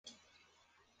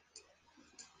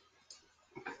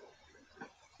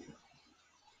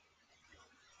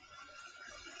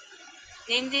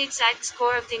Name the exact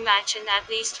score of the match and at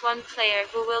least one player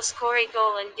who will score a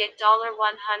goal and get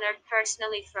 $100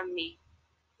 personally from me.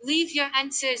 Leave your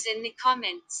answers in the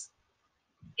comments.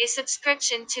 A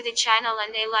subscription to the channel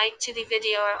and a like to the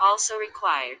video are also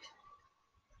required.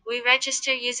 We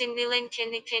register using the link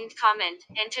in the pinned comment,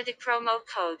 enter the promo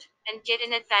code, and get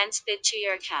an advance bid to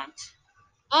your account.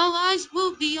 All eyes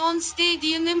will be on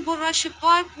stadium in Borussia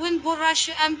Park when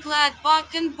Borussia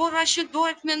Mönchengladbach and Borussia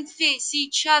Dortmund face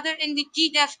each other in the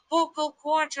DFB Pokal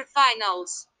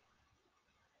quarter-finals.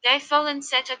 Fohlen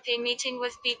set up a meeting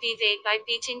with BBV by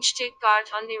beating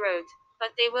Stuttgart on the road,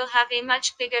 but they will have a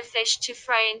much bigger fish to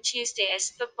fry in Tuesday's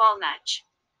football match.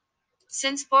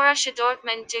 Since Borussia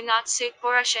Dortmund do not suit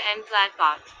Borussia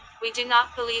Mönchengladbach, we do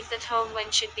not believe that home win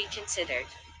should be considered.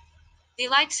 The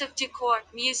likes of Ducour,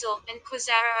 Musil, and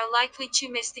Quasara are likely to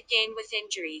miss the game with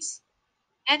injuries.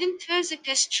 Edin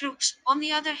Terzika's troops, on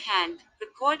the other hand,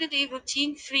 recorded a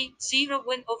routine 3-0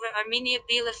 win over Arminia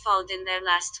Bielefeld in their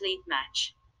last league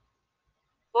match.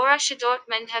 Borussia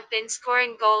Dortmund have been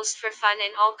scoring goals for fun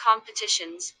in all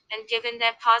competitions, and given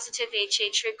their positive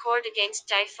HH record against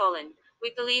Fohlen, we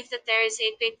believe that there is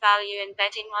a big value in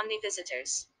betting on the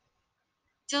visitors.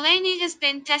 Delaney has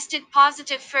been tested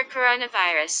positive for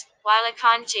coronavirus, while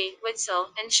Akanji,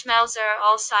 Witsel, and Schmelzer are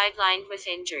all sidelined with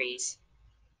injuries.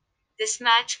 This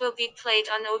match will be played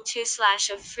on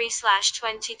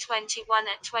 02/03/2021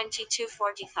 at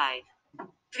 22:45.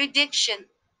 Prediction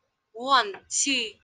 1-2